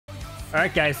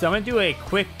Alright guys, so I'm going to do a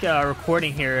quick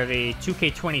recording here of a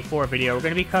 2K24 video. We're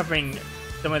going to be covering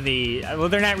some of the, well,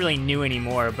 they're not really new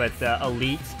anymore, but the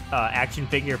Elite action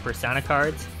figure Persona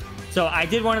cards. So I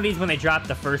did one of these when they dropped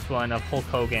the first one of Hulk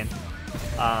Hogan.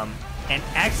 And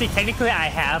actually, technically, I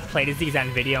have played as these on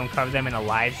video and covered them in a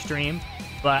live stream.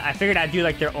 But I figured I'd do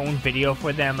like their own video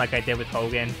for them like I did with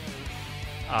Hogan.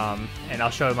 And I'll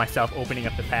show myself opening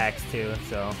up the packs too,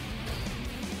 so.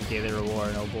 Daily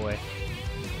reward, oh boy.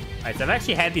 Alright, so I've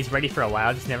actually had these ready for a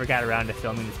while, just never got around to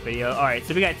filming this video. Alright,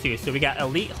 so we got two. So we got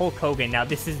Elite Hulk Hogan. Now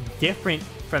this is different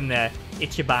from the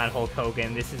Ichiban Hulk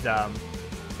Hogan. This is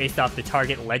based off the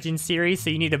Target Legends series,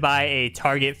 so you need to buy a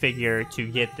Target figure to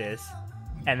get this.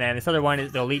 And then this other one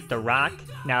is the Elite The Rock.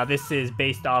 Now this is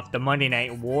based off the Monday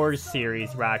Night Wars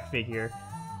series Rock figure.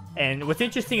 And what's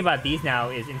interesting about these now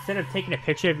is instead of taking a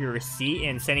picture of your receipt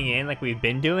and sending it in like we've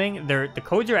been doing, the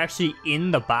codes are actually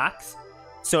in the box.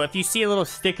 So if you see a little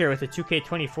sticker with the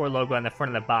 2K24 logo on the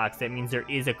front of the box, that means there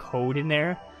is a code in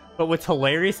there. But what's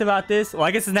hilarious about this, well, I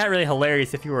guess it's not really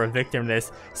hilarious if you were a victim of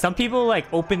this. Some people like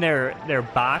opened their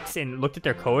box and looked at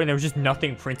their code and there was just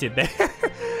nothing printed there.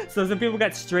 So some people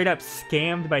got straight up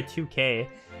scammed by 2K.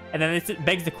 And then it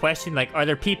begs the question, like, are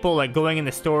there people like going in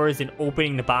the stores and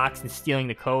opening the box and stealing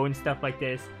the code and stuff like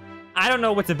this? I don't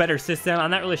know what's a better system. I'm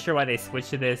not really sure why they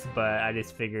switched to this, but I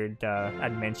just figured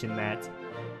I'd mention that.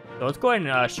 So let's go ahead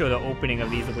and show the opening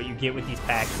of these and what you get with these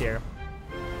packs here.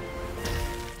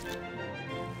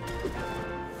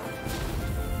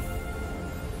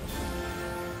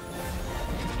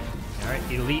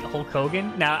 Alright, Elite Hulk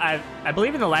Hogan. Now, I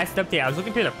believe in the last update, I was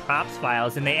looking through the props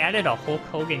files, and they added a Hulk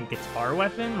Hogan guitar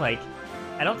weapon. Like,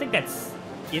 I don't think that's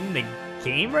in the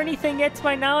game or anything yet, to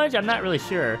my knowledge. I'm not really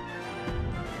sure.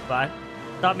 But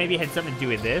I thought maybe it had something to do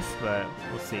with this, but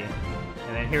we'll see.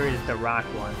 And then here is the Rock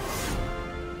one.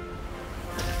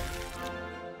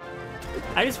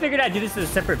 I just figured I'd do this as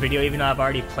a separate video, even though I've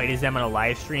already played as them on a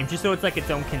live stream, just so it's like its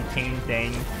own contained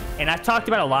thing. And I've talked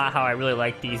about a lot how I really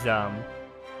like these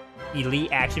Elite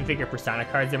action figure Persona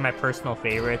cards. They're my personal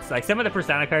favorites. Like, some of the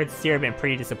Persona cards this year have been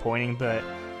pretty disappointing, but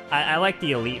I like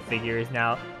the Elite figures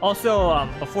now. Also,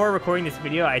 before recording this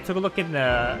video, I took a look in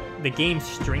the game's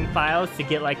string files to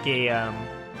get like a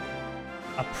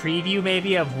preview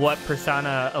maybe of what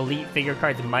Persona Elite figure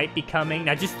cards might be coming.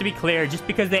 Now, just to be clear, just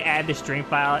because they add the string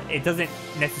file, it doesn't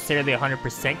necessarily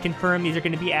 100% confirm these are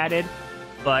going to be added,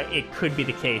 but it could be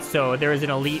the case. So there is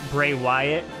an Elite Bray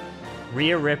Wyatt,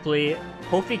 Rhea Ripley,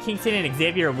 Kofi Kingston, and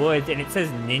Xavier Woods, and it says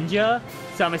Ninja,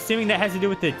 so I'm assuming that has to do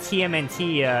with the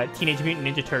TMNT, Teenage Mutant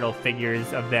Ninja Turtle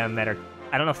figures of them that are,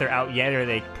 I don't know if they're out yet or are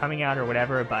they coming out or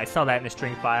whatever, but I saw that in the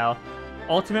string file.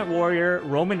 Ultimate Warrior,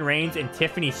 Roman Reigns, and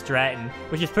Tiffany Stratton,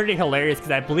 which is pretty hilarious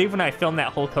because I believe when I filmed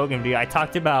that Hulk Hogan video, I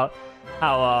talked about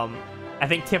how I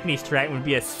think Tiffany Stratton would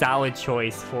be a solid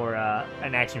choice for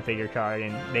an action figure card,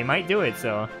 and they might do it,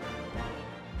 so.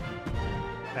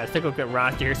 Let's take a look at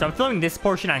roster here. So I'm filming this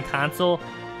portion on console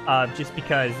just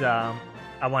because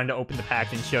I wanted to open the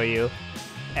packs and show you.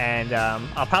 And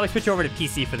I'll probably switch over to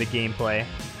PC for the gameplay.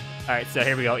 Alright, so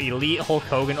here we go. Elite Hulk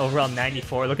Hogan, overall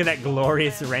 94. Look at that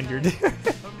glorious rendered.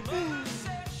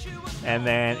 And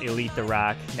then Elite The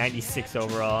Rock, 96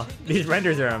 overall. These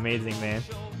renders are amazing, man.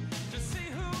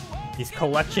 These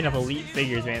collection of Elite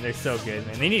figures, man, they're so good,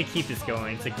 man. They need to keep this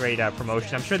going. It's a great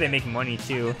promotion. I'm sure they make money,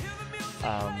 too.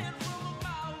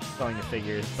 Selling the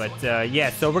figures, but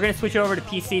yeah, so we're gonna switch over to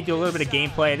PC, do a little bit of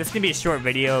gameplay. This is gonna be a short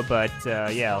video, but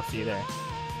yeah, I'll see you there.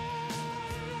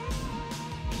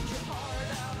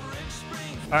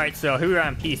 Alright, so here we are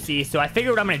on PC. So I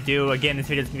figured what I'm gonna do, again, this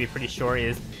video is gonna be pretty short,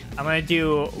 is I'm gonna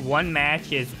do one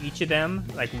match as each of them,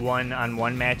 like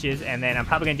one-on-one matches, and then I'm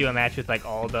probably gonna do a match with like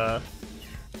all the,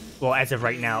 well, as of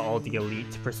right now, all the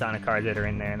Elite Persona cards that are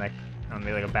in there, and like, I don't know,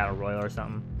 maybe like a Battle Royal or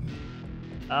something.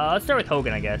 Let's start with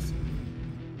Hogan, I guess.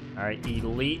 Alright,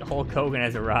 Elite Hulk Hogan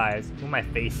has arrived. Who am I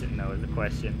facing, though, is the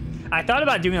question. I thought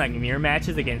about doing, like, mirror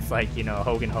matches against, like, you know,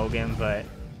 Hogan, but...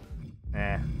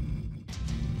 eh.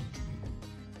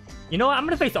 You know what? I'm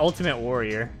gonna face Ultimate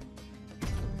Warrior.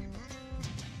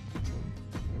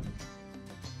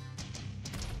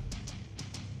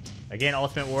 Again,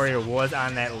 Ultimate Warrior was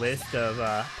on that list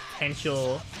of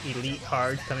potential Elite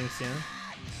cards coming soon.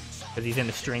 Because he's in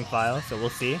the string file, so we'll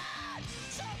see.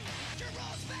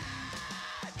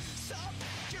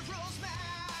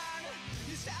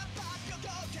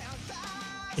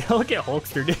 Look at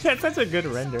Hulkster, dude. That's such a good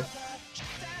render.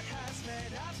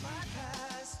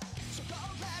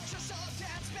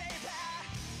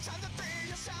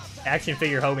 Action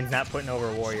figure Hogan's not putting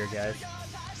over Warrior, guys.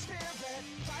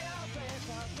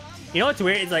 You know what's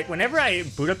weird? It's like whenever I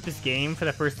boot up this game for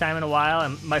the first time in a while,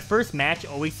 and my first match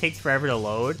always takes forever to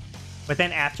load. But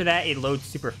then after that, it loads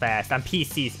super fast. On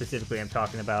PC specifically, I'm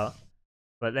talking about.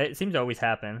 But that seems to always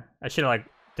happen. I should have like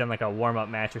done like a warm-up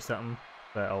match or something.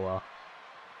 But oh well.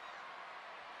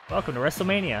 Welcome to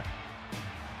WrestleMania.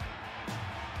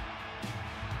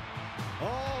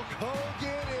 Hulk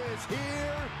Hogan is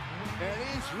here, and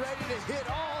he's ready to hit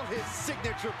all his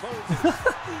signature poses.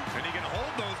 And he can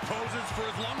hold those poses for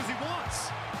as long as he wants.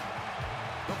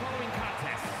 The following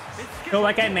contest. So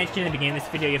like I mentioned in the beginning of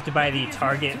this video, you have to buy the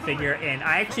Target figure, and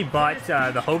I actually bought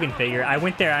the Hogan figure. I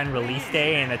went there on release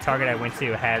day, and the Target I went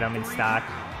to had them in stock.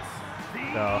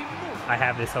 So I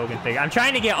have this Hogan figure. I'm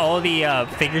trying to get all the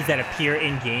figures that appear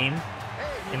in-game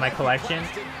in my collection.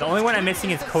 The only one I'm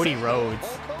missing is Cody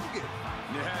Rhodes.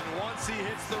 And once he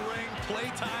hits the ring,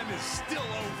 playtime is still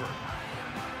over.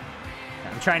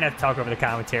 I'm trying not to talk over the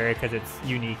commentary because it's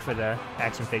unique for the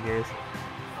action figures.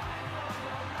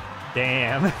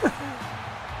 Damn.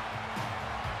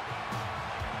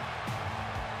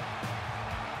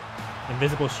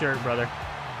 Invisible shirt, brother.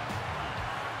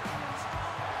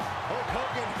 Hulk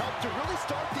Hogan helped to really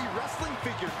start the wrestling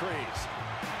figure craze.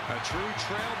 A true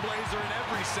trailblazer in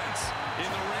every sense, in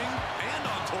the ring and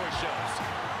on toy shows.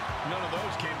 None of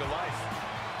those came to life.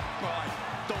 Well, I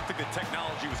don't think the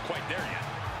technology was quite there yet.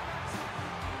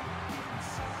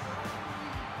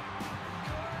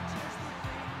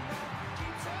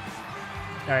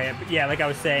 Alright, yeah, like I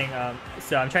was saying,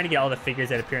 so I'm trying to get all the figures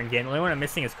that appear in game. The only one I'm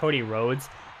missing is Cody Rhodes,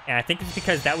 and I think it's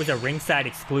because that was a ringside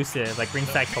exclusive, like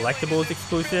ringside collectibles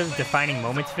exclusive, defining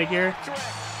moments figure,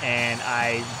 and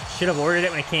I should have ordered it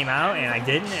when it came out, and I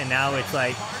didn't, and now it's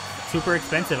like super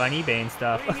expensive on eBay and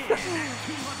stuff.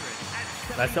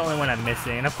 That's the only one I'm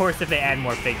missing, and of course if they add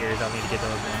more figures, I'll need to get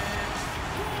those ones.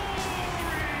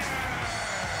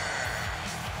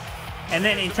 And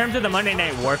then in terms of the Monday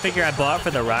Night War figure I bought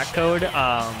for the Rock code,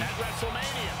 I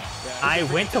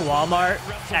went to Walmart,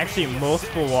 actually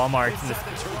multiple Walmarts in the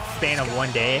span of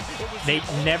one day. They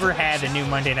never had the new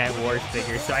Monday Night Wars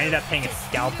figure, so I ended up paying a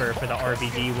scalper for the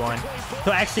RVD one.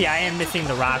 So actually I am missing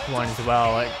the Rock one as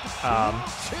well.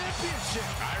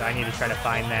 So I need to try to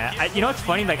find that. You know what's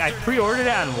funny? Like I pre-ordered it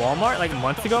on Walmart like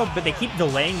months ago, but they keep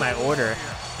delaying my order.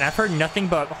 And I've heard nothing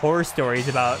but horror stories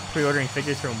about pre-ordering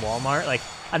figures from Walmart. Like,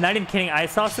 I'm not even kidding. I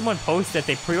saw someone post that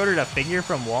they pre-ordered a figure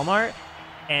from Walmart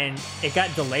and it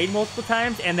got delayed multiple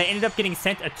times and they ended up getting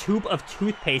sent a tube of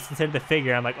toothpaste instead of the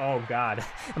figure. I'm like, oh God,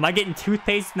 am I getting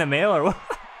toothpaste in the mail or what?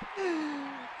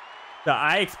 So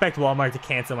I expect Walmart to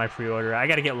cancel my pre-order. I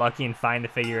gotta get lucky and find the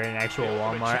figure in an actual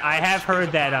Walmart. I have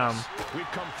heard that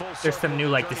there's some new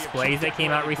like displays that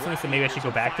came out recently, so maybe I should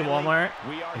go back to Walmart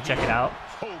and check it out.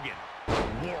 Hogan,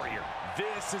 Warrior.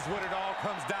 This is what it all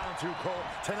comes down to, Cole.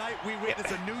 Tonight we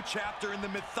witness a new chapter in the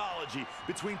mythology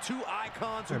between two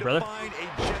icons who define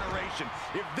a generation.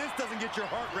 If this doesn't get your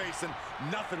heart racing,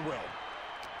 nothing will.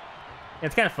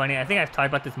 It's kind of funny. I think I've talked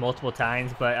about this multiple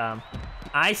times, but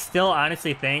I still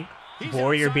honestly think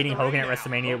Warrior beating Hogan at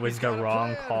WrestleMania was the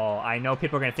wrong call. I know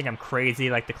people are going to think I'm crazy,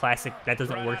 like the classic, that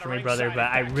doesn't work for me, brother,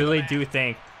 but I really do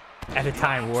think at the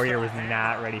time Warrior was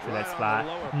not ready for that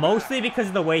spot. Mostly because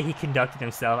of the way he conducted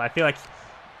himself. I feel like,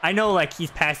 I know like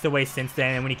he's passed away since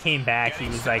then, and when he came back, he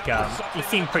was like, he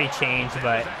seemed pretty changed,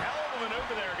 but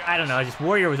I don't know, just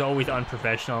Warrior was always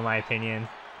unprofessional in my opinion.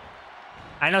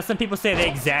 I know some people say they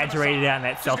exaggerated it on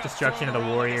that self-destruction of the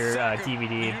Warrior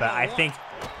DVD, but I think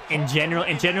in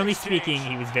generally speaking,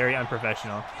 he was very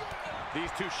unprofessional.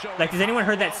 Like, has anyone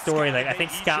heard that story? Like, I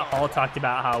think Scott Hall talked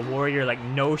about how Warrior like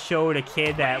no-showed a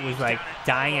kid that was like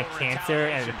dying of cancer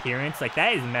at an appearance. Like,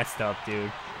 that is messed up,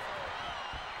 dude.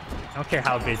 I don't care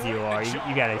how busy you are,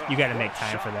 you gotta make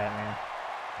time for that,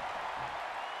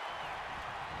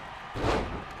 man.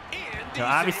 So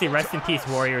obviously, rest in peace,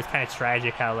 Warrior. It's kind of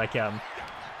tragic how like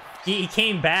he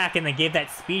came back and then gave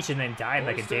that speech and then died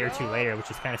like a day or two later,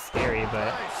 which is kind of scary.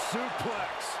 But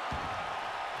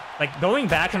like going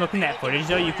back and looking at that footage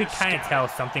though, you could kind of tell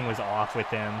something was off with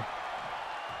him.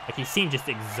 Like he seemed just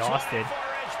exhausted.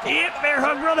 Yep, bear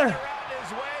hug, brother.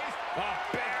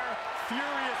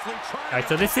 Alright,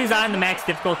 so this is on the max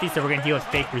difficulty, so we're going to deal with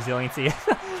fake resiliency.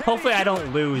 Hopefully I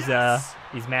don't lose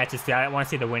these matches. I want to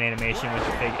see the win animation with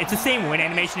the figure. It's the same win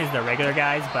animation as the regular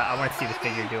guys, but I want to see the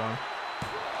figure do them.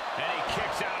 And he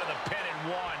kicks out of the pin and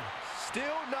one.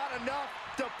 Still not enough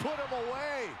to put him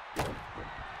away.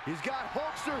 He's got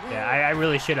Hulkster here. Yeah, I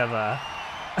really should have, I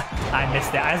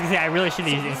missed that. I was going to say, I really should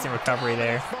have used instant recovery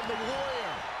there.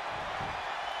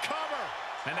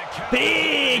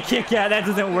 Big kick out. That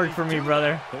doesn't work for me,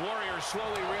 brother.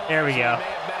 There we go.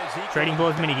 Trading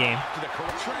blows minigame.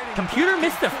 Computer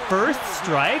missed the first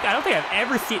strike? I don't think I've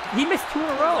ever seen... He missed 2 in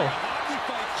a row.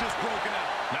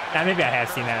 Now, maybe I have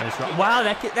seen that in this run. Wow,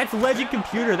 that's legend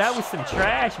computer. That was some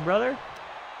trash, brother.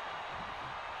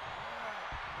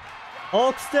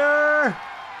 Hulkster!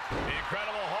 The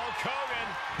incredible Hulk Hogan.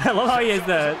 I love how he has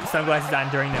the sunglasses on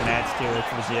during the match, too.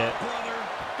 It's legit.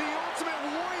 The Ultimate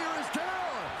Warrior is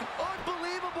down.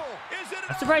 Unbelievable.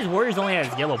 I'm surprised Warriors only has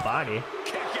yellow body.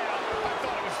 Kick out. I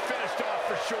thought it was finished off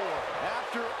for sure.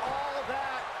 After all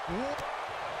that.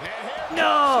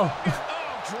 No!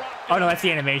 Oh, no, that's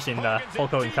the animation, the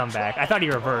Hulk Hogan comeback. I thought he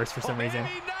reversed for some reason.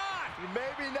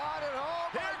 Maybe not at all.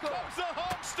 Here comes the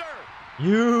Hulkster.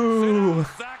 You!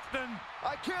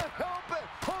 I can't help it.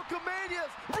 Hulkamania's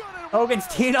running. Hogan's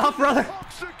teeing off, brother.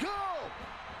 Hulkster go.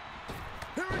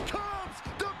 Here it comes.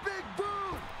 The big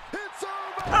boom. It's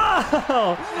over.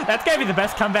 Oh! That's gotta be the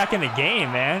best comeback in the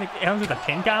game, man. It comes with a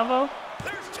pin combo.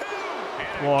 There's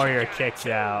 2. Warrior kicks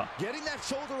out. Getting that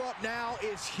shoulder up now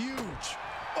is huge.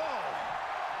 Oh.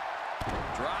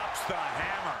 Drops the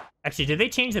hammer. Actually, did they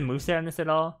change the moveset on this at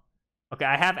all? Okay,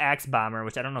 I have Axe Bomber,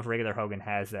 which I don't know if regular Hogan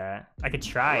has that. I could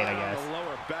try it, I guess.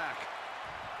 Lower back.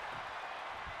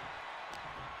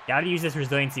 Gotta use this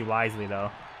resiliency wisely,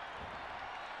 though.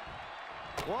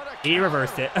 He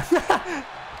reversed it.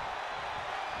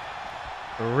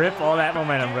 Rip all that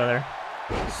momentum, brother.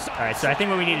 Alright, so I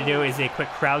think what we need to do is a quick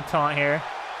crowd taunt here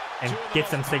and get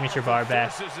some signature bar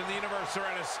back.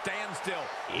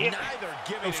 Yep.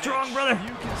 Go strong, brother.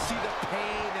 You can see the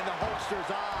pain in the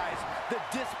Hulkster's eyes, the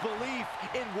disbelief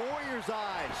in Warrior's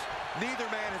eyes. Neither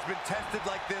man has been tested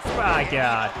like this. My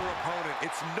God. Opponent.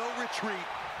 It's no retreat,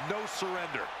 no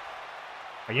surrender.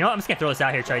 You know what? I'm just gonna throw this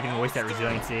out here, try to waste that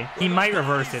resiliency. He might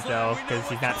reverse it though, because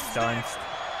he's not stunned.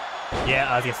 Yeah,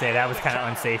 I was gonna say that was kind of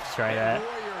unsafe to try that.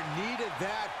 Warrior needed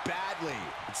that badly.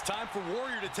 It's time for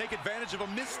Warrior to take advantage of a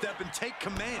misstep and take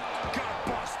command.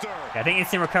 Gutbuster. Yeah, I think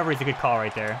instant recovery is a good call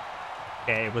right there.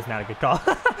 Okay, it was not a good call.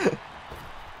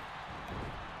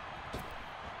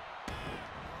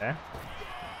 Okay.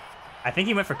 I think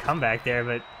he went for comeback there,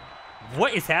 but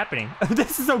what is happening?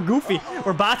 This is so goofy.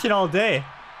 We're botching all day.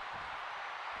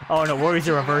 Oh no, Warriors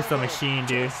a reversal machine,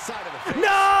 dude.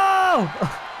 No!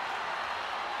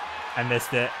 I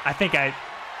missed it. I think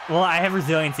well, I have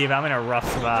resiliency, but I'm in a rough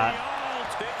spot.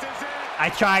 I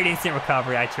tried instant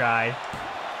recovery. I tried.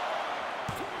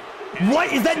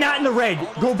 What? Is that not in the red?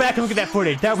 Go back and look at that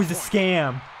footage. That was a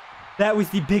scam. That was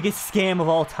the biggest scam of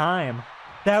all time.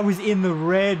 That was in the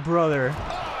red, brother.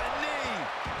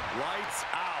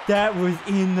 That was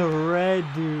in the red,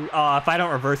 dude. Oh, if I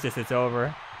don't reverse this, it's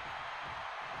over.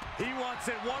 He wants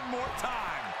it one more time.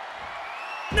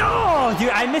 No, dude,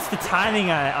 I missed the timing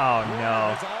on it. Oh,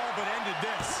 no.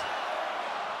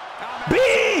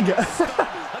 Big!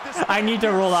 I need to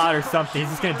roll out or something. He's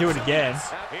just going to do it again.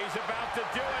 He's about to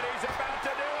do it. He's about to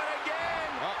do it again.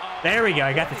 There we go.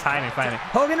 I got the timing finally.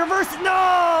 Hogan reversed it.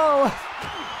 No!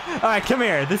 All right, come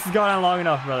here. This is going on long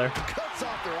enough, brother. Cuts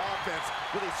off their offense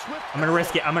with a swift. I'm going to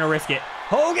risk it. I'm going to risk it.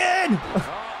 Hogan!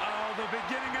 The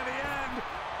beginning of the end.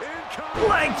 Incoming.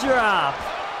 Leg drop.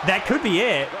 That could be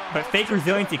it, but fake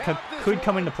resiliency could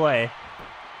come into play.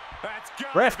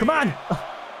 Ref, come on.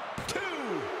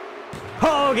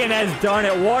 Hogan has done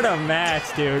it. What a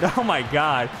match, dude. Oh, my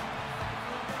God.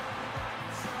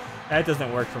 That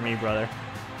doesn't work for me, brother.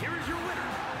 Here is your winner,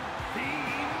 the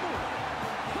Immortal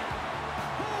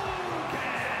Hogan.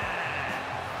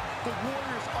 The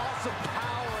Warriors' awesome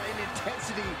power and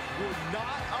intensity were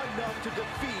not enough to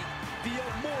defeat the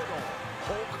Immortal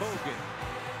Hulk Hogan.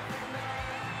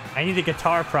 I need a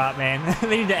guitar prop, man.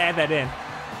 They need to add that in.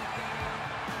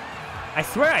 I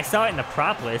swear I saw it in the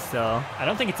prop list, so I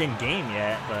don't think it's in game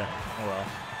yet, but oh well.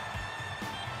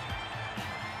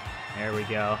 There we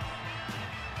go.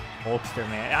 Hulkster,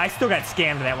 man. I still got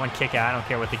scammed in that one kick out. I don't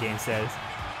care what the game says.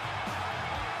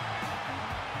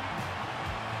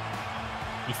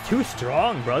 He's too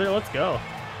strong, brother. Let's go.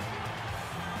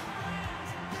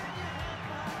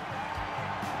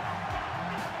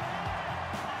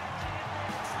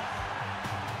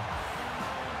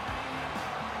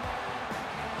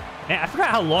 Man, I forgot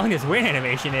how long this win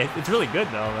animation is. It's really good,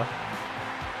 though.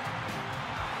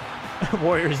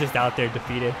 Warrior's just out there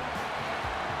defeated.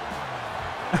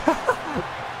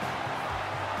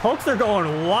 Hulks are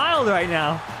going wild right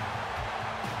now.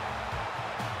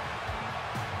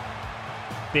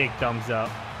 Big thumbs up.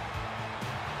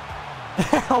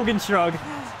 Hogan shrug.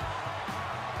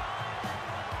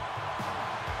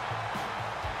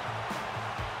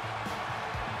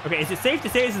 Okay, is it safe to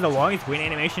say this is the longest win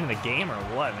animation in the game or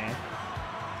what, man?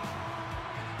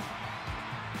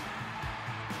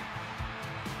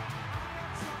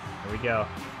 Here we go.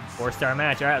 4-star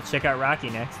match. All right, let's check out Rocky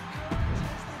next.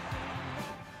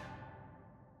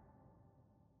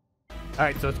 All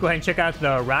right, so let's go ahead and check out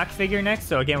the Rock figure next.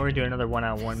 So again, we're gonna do another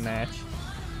one-on-one match.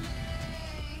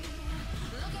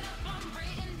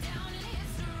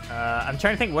 I'm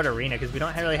trying to think what arena, because we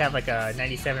don't really have like a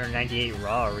 97 or 98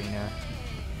 Raw arena.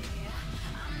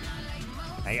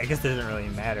 I guess it doesn't really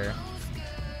matter.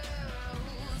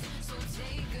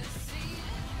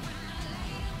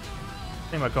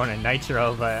 Think about going to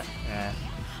Nitro, but eh.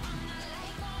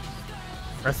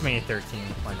 WrestleMania 13,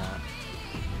 why not?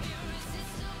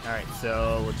 Alright,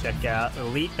 so we'll check out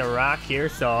Elite The Rock here.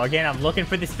 So again, I'm looking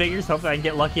for these figures. Hopefully I can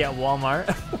get lucky at Walmart.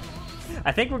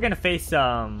 I think we're gonna face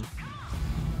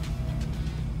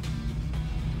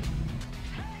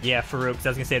yeah, Farouk. So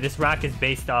I was gonna say this Rock is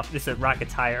based off this Rock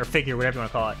attire or figure, whatever you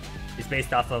want to call it. It's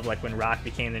based off of like when Rock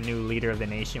became the new leader of the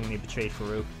nation when he betrayed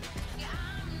Farouk.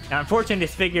 Now, unfortunately,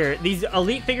 these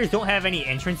Elite figures don't have any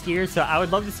entrance gear, so I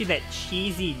would love to see that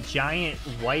cheesy giant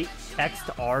white text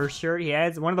R shirt he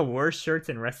has. One of the worst shirts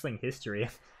in wrestling history.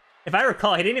 If I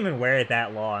recall, he didn't even wear it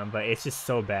that long, but it's just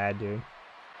so bad, dude.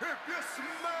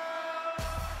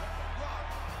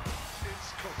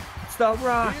 It's The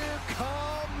Rock. Here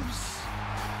comes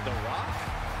The Rock,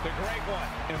 the great one,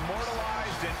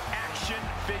 immortalized in action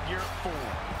figure form.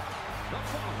 The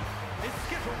following is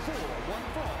scheduled for one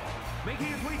fall, making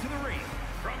his way to the ring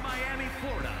from Miami,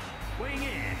 Florida, weighing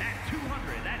in at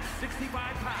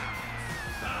 265 pounds.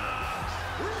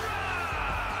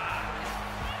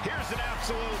 Here's an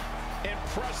absolute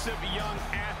impressive young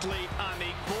athlete on the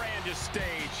grandest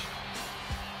stage.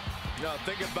 Now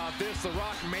think about this, The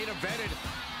Rock main evented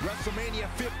WrestleMania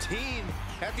 15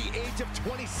 at the age of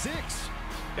 26.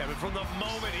 Yeah, but from the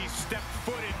moment he stepped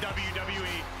foot in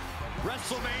WWE,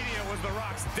 WrestleMania was The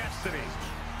Rock's destiny.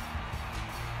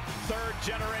 Third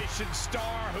generation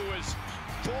star who was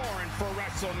born for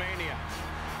WrestleMania.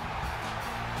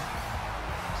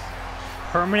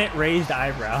 Permanent raised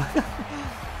eyebrow.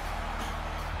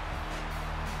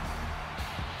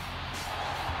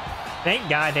 Thank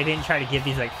God they didn't try to give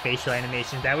these like facial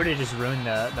animations. That would have just ruined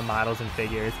the models and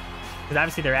figures. Because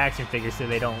obviously they're action figures, so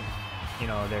they don't, you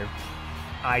know, their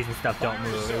eyes and stuff don't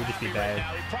move. It would just be bad. Right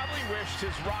now. He probably wished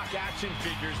his Rock action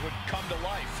figures would come to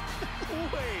life.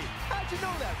 Wait, how'd you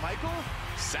know that, Michael?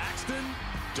 Saxton,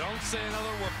 don't say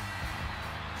another word.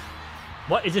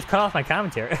 What? It just cut off my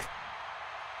commentary.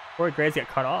 Corey Graves got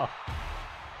cut off.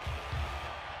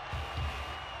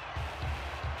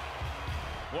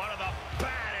 One of the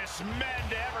baddest men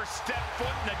to ever step foot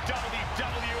in the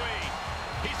WWE.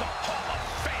 He's a Hall of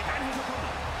Famer. And his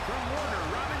opponent from Warner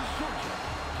Robins, Georgia,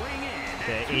 weighing in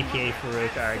The at APA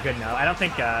Farouk. All right, good enough. I don't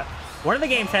think one of the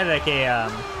games had like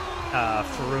a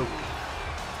Farouk,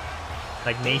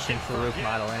 like Nation Farouk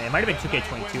model in it. It might have been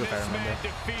 2K22 if I remember.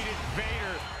 Defeated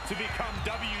Vader to become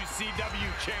WCW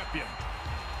champion.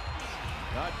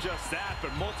 Not just that,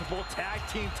 but multiple tag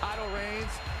team title reigns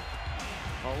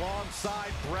alongside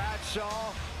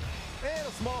Bradshaw, and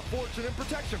a small fortune in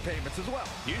protection payments as well.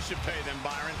 You should pay them,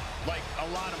 Byron, like a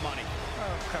lot of money.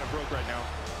 I'm kind of broke right now.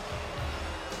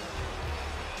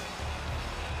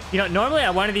 You know, normally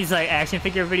I wanted these like action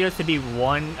figure videos to be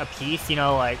one a piece, you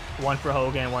know, like one for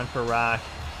Hogan, one for Rock.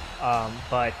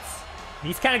 But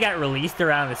these kind of got released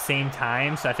around the same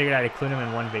time, so I figured I'd include them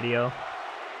in one video.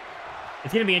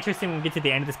 It's going to be interesting when we get to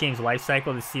the end of this game's life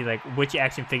cycle to see like which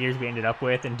action figures we ended up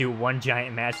with and do one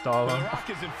giant match to all of them. The Rock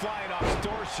isn't flying off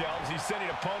store shelves. He's sending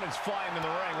opponents flying in the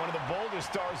ring. One of the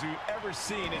boldest stars we've ever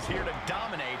seen is here to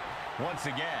dominate once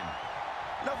again.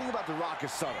 Nothing about The Rock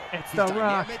is subtle. It's he's The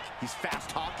dynamic, Rock. He's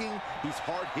fast-talking, he's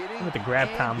hard-hitting. With the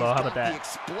grab combo, how about that? The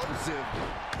explosive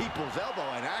people's elbow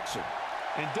in action.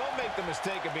 And don't make the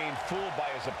mistake of being fooled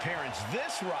by his appearance.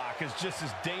 This Rock is just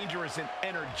as dangerous and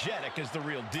energetic as the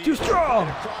real deal. Too strong!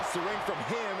 And across the ring from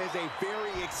him is a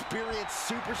very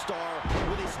experienced superstar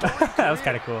with a storied That was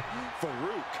career. kind of cool.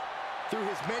 Farouk. Through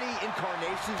his many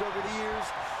incarnations over the years,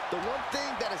 the one thing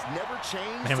that has never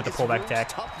changed And with the is pullback Farouk's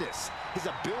tech. toughness,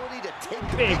 his ability to take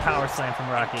the Big big power hits slam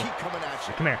from and Rocky. keep coming at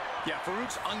you. Come here. Yeah,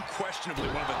 Farouk's unquestionably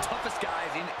one of the toughest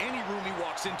guys in any room he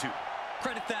walks into.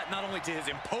 Credit that not only to his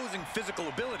imposing physical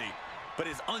ability, but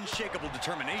his unshakable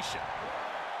determination.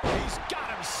 He's got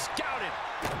him scouted.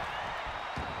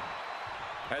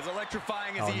 As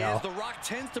electrifying as Oh, he no. is, The Rock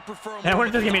tends to prefer I wonder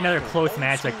if there's more gonna be another thoughtful, close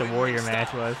match like the old-school Warrior ring match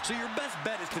style. was. So your best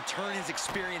bet is to turn his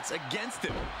experience against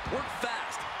him. Work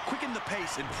fast, quicken the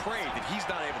pace, and pray that he's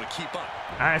not able to keep up.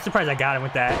 Alright, I'm surprised I got him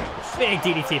with that. Big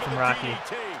DDT from Rocky.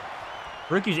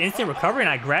 Farouk used instant recovery and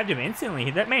I grabbed him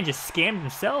instantly. That man just scammed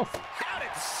himself. Had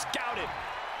it scouted.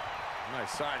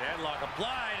 Nice side headlock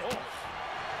applied. Oh,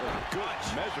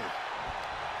 good measure.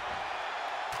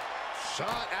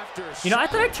 Shot after You know, I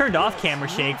thought I turned off camera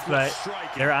shakes, but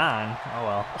they're on. Oh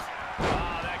well. Oh,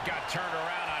 that got turned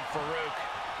around on Farouk.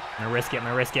 I'm gonna risk it. I'm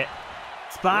gonna risk it.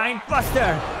 Spine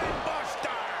buster.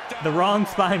 The wrong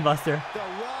spine buster. The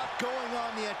Rock going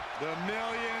on the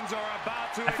millions are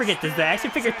about to. I forget. Does the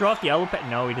action figure throw off the elbow pad?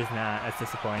 No, he does not. That's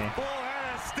disappointing. Full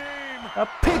head of steam. A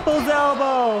people's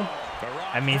elbow.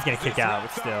 I mean, he's gonna kick out,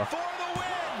 but still. For the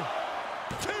win.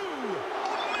 Two.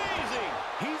 Amazing.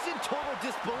 He's in total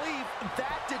disbelief.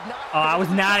 That did not. Oh, I was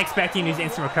not expecting to use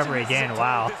instant recovery again.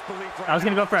 Wow. I was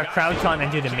gonna go for a crowd taunt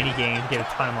and then do the mini game to get a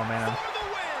ton of momentum.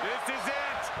 This is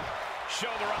it.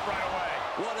 Shoulder up right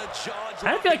away. What a jaw.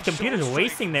 I feel like the computer's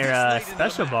wasting their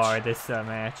special bar this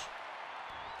match.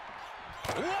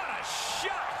 What a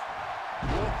shot!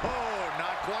 Whoa,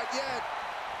 not quite yet.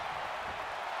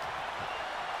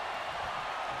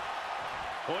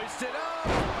 Hoist it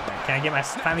up. Can I get my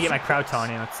time to get my crowd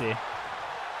taunt in? Let's see.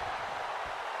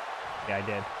 Yeah, I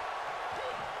did.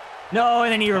 No,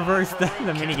 and then he reversed the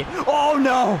minigame. Oh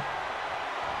no!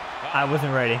 I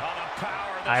wasn't ready.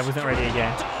 I wasn't ready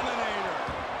again.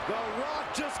 The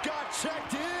Rock just got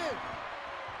checked in.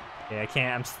 Yeah, I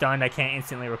can't. I'm stunned. I can't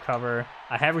instantly recover.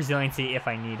 I have resiliency if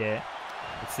I need it.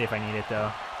 Let's see if I need it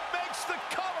though. Makes the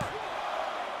cover.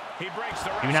 He breaks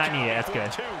the Do not need it. That's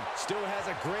good. Still has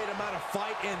a great amount of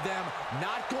fight in them.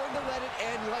 Not going to let it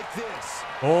end like this.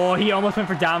 Oh, he almost went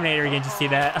for Dominator again. Did you see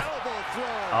that?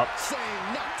 Oh.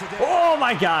 Oh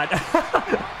my God.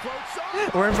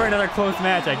 We're in for another close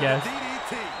match, I guess.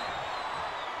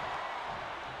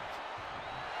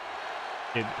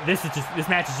 Dude, this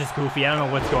match is just goofy. I don't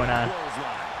know what's going on.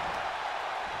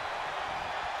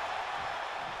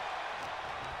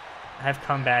 I have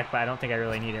comeback, but I don't think I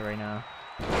really need it right now.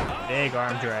 Big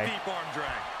arm drag.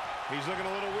 He's looking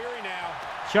a little weary now.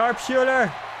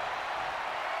 Sharpshooter.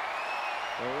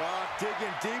 The Rock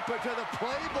digging deep into the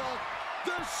playbook.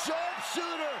 The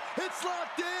sharpshooter. It's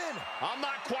locked in. I'm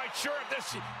not quite sure if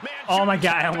this man. Oh my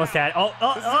God! I almost had. Oh.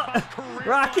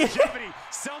 Rocket.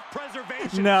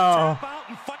 No.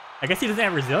 I guess he doesn't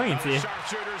have resiliency.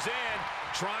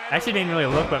 I actually didn't really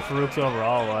look what Farouk's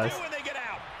overall was.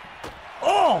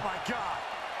 Oh!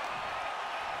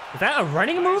 Was that a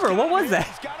running move or what was that?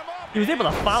 He was able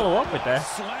to follow up with that.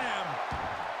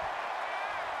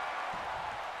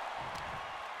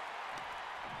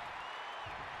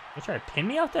 You try to pin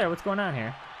me out there? What's going on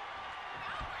here?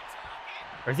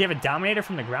 Or does he have a Dominator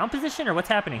from the ground position or what's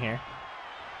happening here?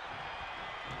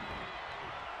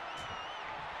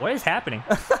 What is happening?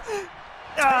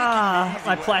 Ah,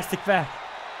 my plastic back.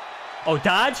 Oh,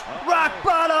 dodge? Rock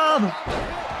bottom!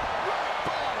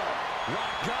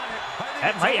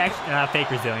 That might actually fake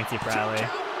resiliency probably.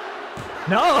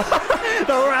 No!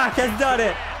 The Rock has done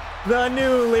it! The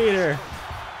new leader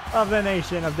of the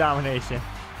Nation of Domination.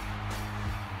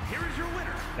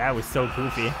 That was so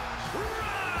goofy.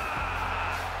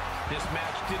 This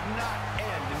match did not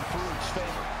end in Farouk's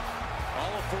favor.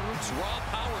 All of Farouk's raw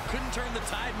power couldn't turn the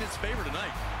tide in his favor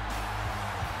tonight.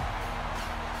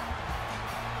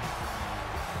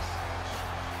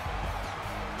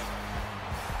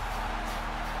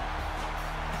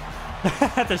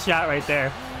 That's a shot right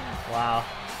there. Wow.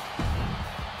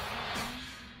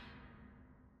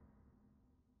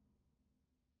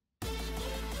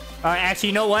 Actually,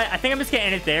 you know what? I think I'm just gonna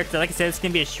end it there because, like I said, it's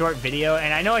gonna be a short video.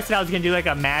 And I know I said I was gonna do like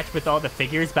a match with all the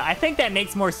figures, but I think that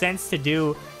makes more sense to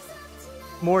do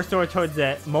more so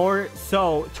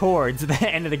towards the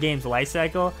end of the game's life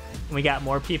cycle when we got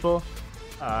more people.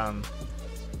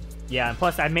 Yeah, and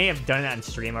plus I may have done it on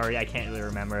stream already. I can't really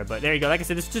remember, but there you go. Like I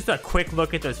said, this is just a quick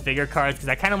look at those figure cards because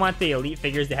I kind of want the elite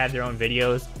figures to have their own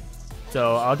videos.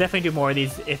 So I'll definitely do more of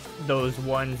these if those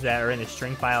ones that are in the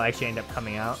string file actually end up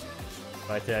coming out.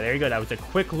 But there you go. That was a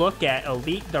quick look at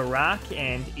Elite The Rock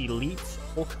and Elite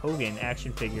Hulk Hogan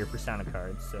action figure Persona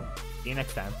cards. So see you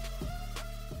next time.